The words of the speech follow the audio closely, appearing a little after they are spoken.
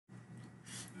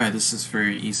Hi, this is for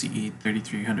ECE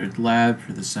 3300 Lab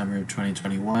for the summer of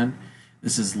 2021.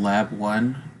 This is Lab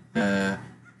 1, the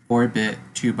 4-bit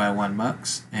 2x1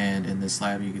 mux, and in this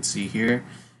lab you can see here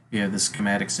we have the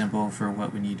schematic symbol for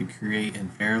what we need to create in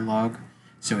Verilog.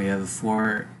 So we have a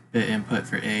 4-bit input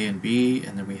for A and B,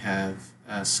 and then we have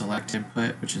a select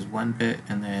input, which is 1 bit,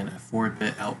 and then a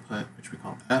 4-bit output, which we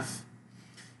call F.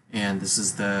 And this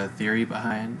is the theory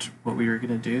behind what we were going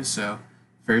to do. So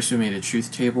first we made a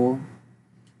truth table.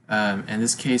 In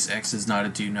this case, X is not a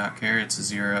do not care, it's a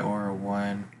 0 or a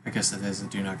 1. I guess it is a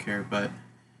do not care, but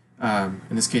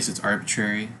in this case it's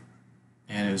arbitrary,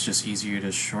 and it was just easier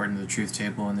to shorten the truth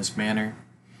table in this manner.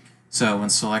 So when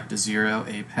select is 0,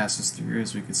 A passes through,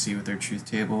 as we can see with our truth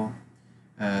table.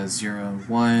 0 and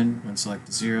 1, when select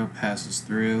is 0, passes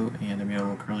through, and I made a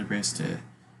little curly brace to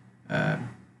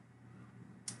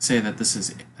say that this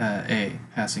is A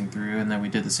passing through, and then we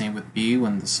did the same with B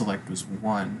when the select was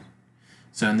 1.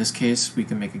 So in this case, we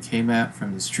can make a K-map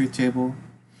from this truth table.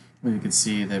 We can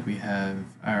see that we have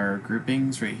our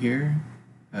groupings right here.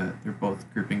 They're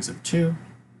both groupings of 2.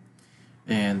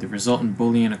 And the resultant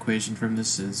Boolean equation from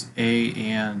this is A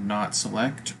and not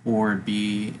select, or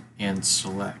B and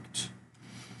select.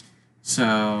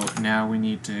 So now we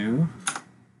need to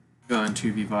go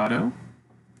into Vivado,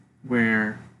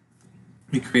 where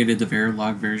we created the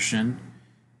Verilog version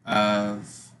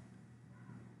of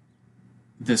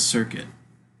this circuit.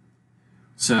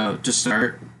 So to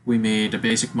start, we made a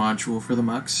basic module for the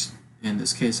mux. In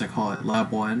this case, I call it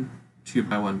Lab 1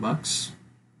 2x1 mux.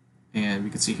 And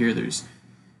we can see here there's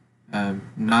 9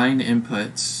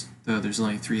 inputs, though there's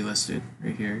only 3 listed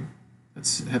right here.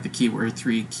 Let's have the keyword,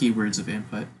 3 keywords of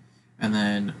input, and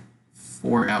then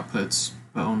 4 outputs,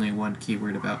 but only 1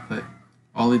 keyword of output.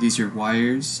 All of these are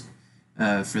wires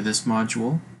for this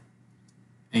module.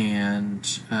 And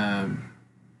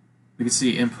we can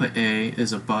see input A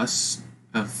is a bus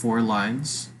of 4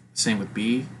 lines, same with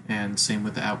B, and same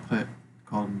with the output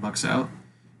called mux out.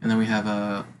 And then we have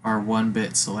our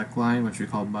 1-bit select line, which we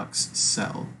call mux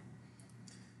cell.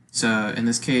 So in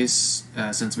this case,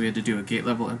 since we had to do a gate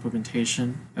level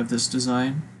implementation of this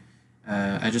design,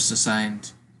 I just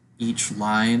assigned each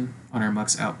line on our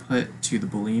mux output to the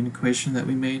Boolean equation that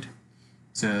we made.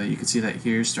 So you can see that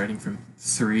here, starting from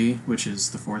 3, which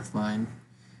is the 4th line.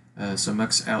 So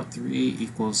mux out 3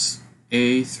 equals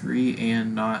A3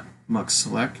 and not mux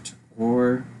select,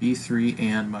 or B3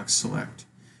 and mux select.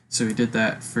 So we did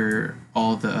that for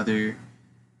all the other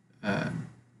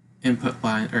input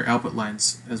line or output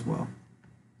lines as well.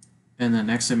 And then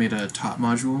next I made a top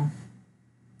module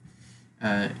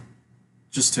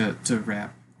just to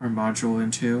wrap our module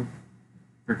into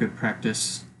for good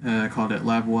practice. I called it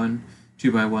Lab 1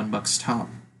 2x1 mux top.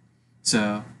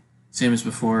 So same as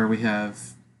before, we have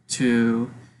 2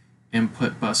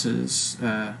 input buses,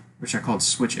 which I called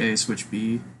switch A, switch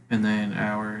B, and then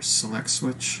our select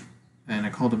switch. And I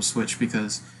called them switch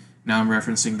because now I'm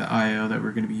referencing the I/O that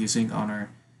we're going to be using on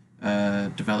our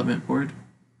development board.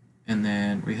 And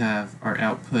then we have our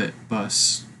output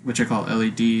bus, which I call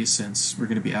LED, since we're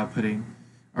going to be outputting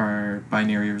our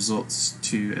binary results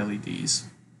to LEDs.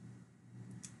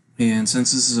 And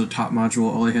since this is a top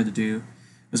module, all I had to do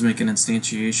was make an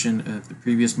instantiation of the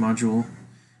previous module.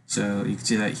 So you can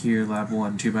see that here, Lab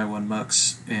 1 2x1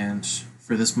 mux, and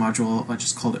for this module I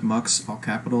just called it mux, all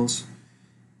capitals,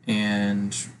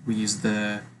 and we used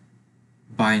the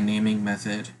by naming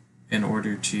method in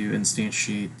order to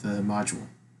instantiate the module.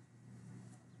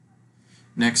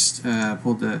 Next,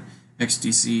 pulled the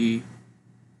XDC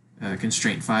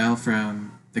constraint file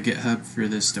from the GitHub for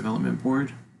this development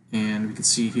board, and we can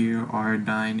see here are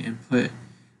 9 input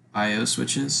I/O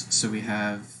switches. So we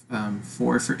have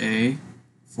 4 for A,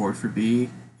 4 for B,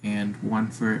 and 1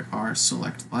 for our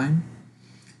select line.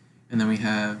 And then we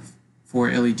have 4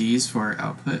 LEDs for our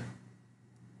output.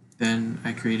 Then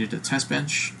I created a test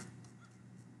bench.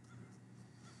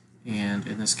 And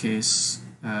in this case,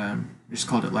 we just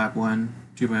called it Lab 1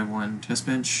 2x1 test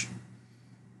bench.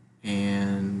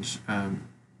 And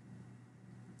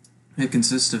it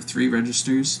consists of 3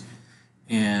 registers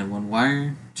and 1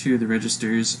 wire. 2 of the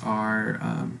registers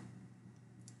are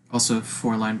also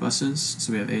 4-line buses,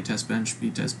 so we have A test bench, B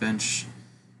test bench,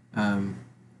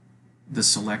 the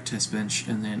select test bench,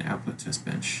 and then output test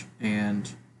bench. And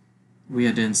we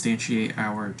had to instantiate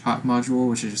our top module,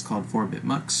 which is just called 4-bit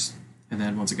mux, and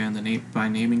then once again the by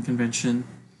naming convention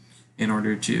in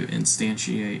order to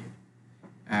instantiate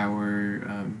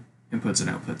our inputs and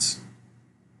outputs.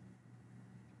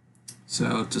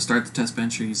 So to start the test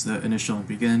bench, we use the initial and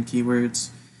begin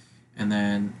keywords, and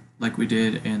then like we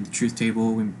did in the truth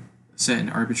table, we set an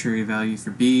arbitrary value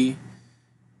for B,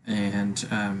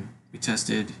 and we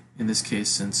tested, in this case,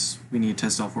 since we need to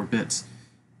test all 4 bits,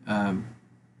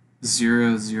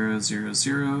 0, 0, 0,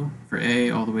 0 for A,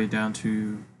 all the way down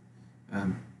to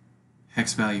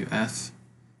hex value F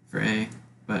for A,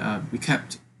 but we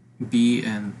kept B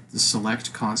and the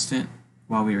select constant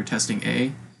while we were testing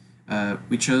A.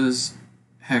 We chose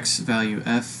hex value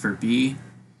F for B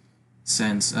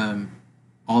since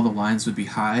all the lines would be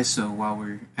high, so while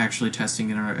we're actually testing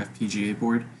it on our FPGA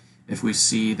board, if we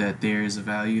see that there is a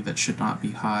value that should not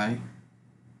be high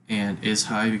and is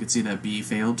high, we can see that B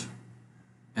failed,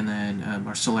 and then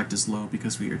our select is low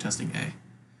because we are testing A.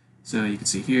 So you can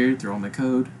see here through all my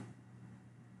code,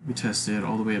 we tested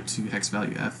all the way up to hex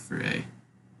value F for A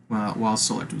while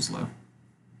select was low.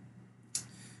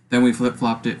 Then we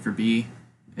flip-flopped it for B,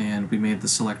 and we made the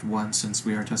select 1 since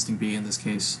we are testing B in this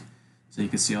case. So you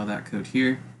can see all that code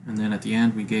here, and then at the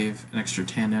end we gave an extra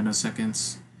 10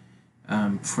 nanoseconds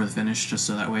before the finish, just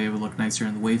so that way it would look nicer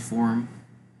in the waveform.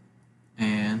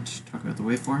 And talking about the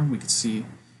waveform, we can see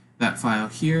that file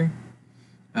here.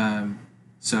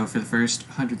 So for the first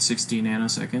 160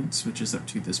 nanoseconds, which is up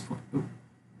to this point,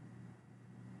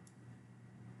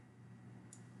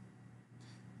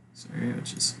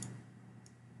 which is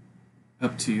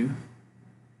up to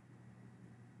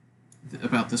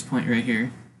about this point right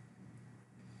here,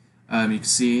 you can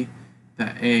see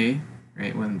that A,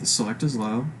 right, when the select is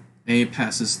low, A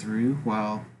passes through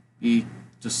while B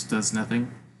just does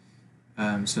nothing.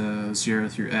 So 0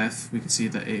 through F, we can see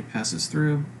that A passes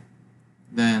through.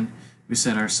 Then we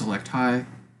set our select high,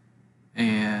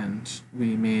 and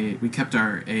we kept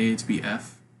our A to be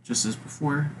F, just as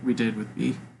before we did with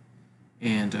B.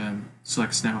 And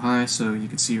select's now high, so you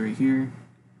can see right here,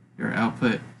 your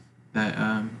output,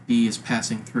 that B is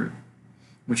passing through,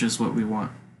 which is what we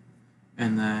want.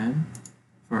 And then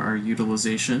for our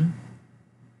utilization,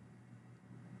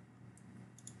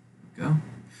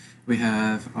 we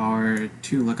have our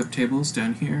 2 lookup tables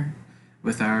down here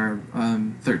with our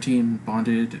 13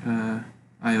 bonded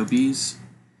IOBs,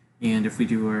 and if we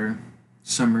do our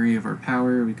summary of our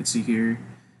power, we could see here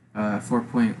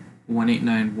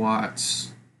 4.189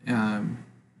 watts, and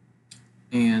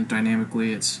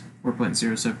dynamically it's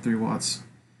 4.073 watts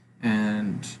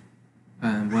and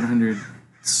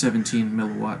 117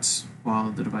 milliwatts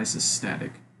while the device is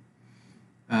static.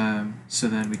 So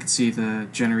then we can see the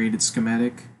generated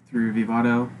schematic through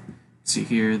Vivado. See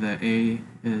here that A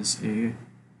is a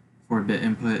 4-bit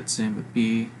input, same with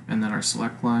B, and then our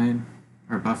select line,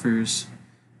 our buffers,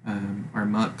 our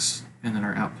mux, and then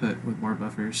our output with more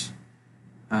buffers.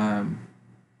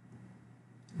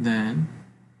 Then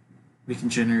we can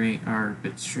generate our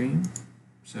bit stream.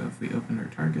 So if we open our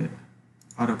target,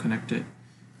 auto-connect it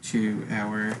to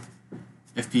our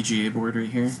FPGA board right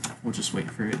here. We'll just wait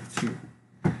for it to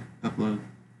upload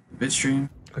the bit stream.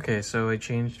 Okay, so I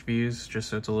changed views just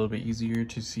so it's a little bit easier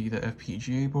to see the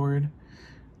FPGA board.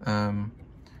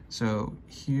 So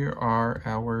here are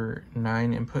our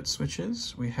 9 input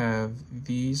switches. We have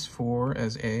these 4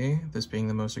 as A, this being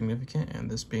the most significant and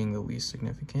this being the least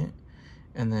significant.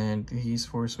 And then these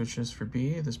 4 switches for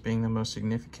B, this being the most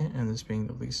significant and this being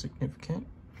the least significant.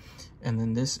 And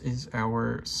then this is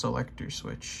our selector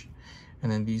switch.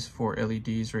 And then these 4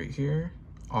 LEDs right here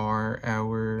are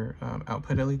our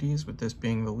output LEDs, with this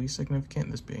being the least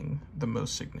significant, this being the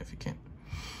most significant.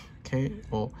 Okay,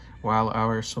 well, while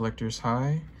our selector is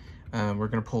high, we're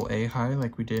going to pull A high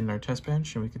like we did in our test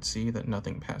bench, and we could see that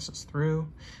nothing passes through.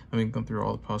 And we can go through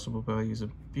all the possible values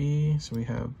of B. So we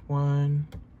have 1,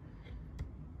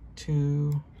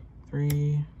 2,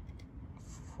 3,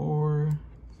 4,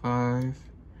 5,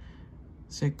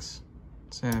 6,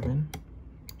 7,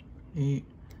 8,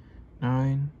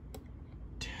 9,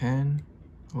 10,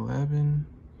 11,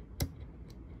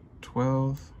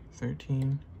 12,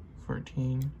 13,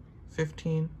 14,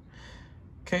 15.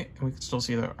 Okay, and we can still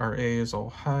see that our A is all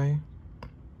high.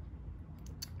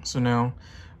 So now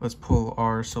let's pull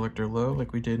our selector low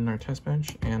like we did in our test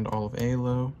bench, and all of A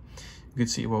low. You can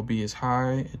see while B is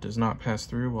high, it does not pass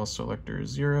through while selector is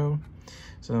 0.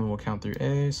 So then we'll count through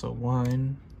A. So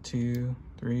 1, 2,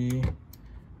 3,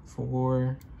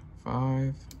 4,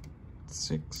 5,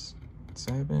 6,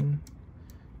 7,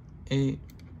 8,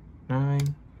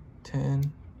 9,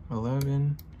 10,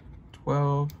 11,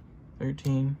 12,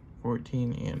 13,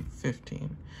 14, and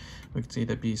 15. We can see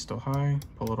that B is still high,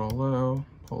 pull it all low,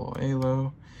 pull all A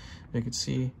low. You can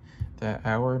see that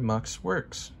our mux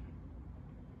works.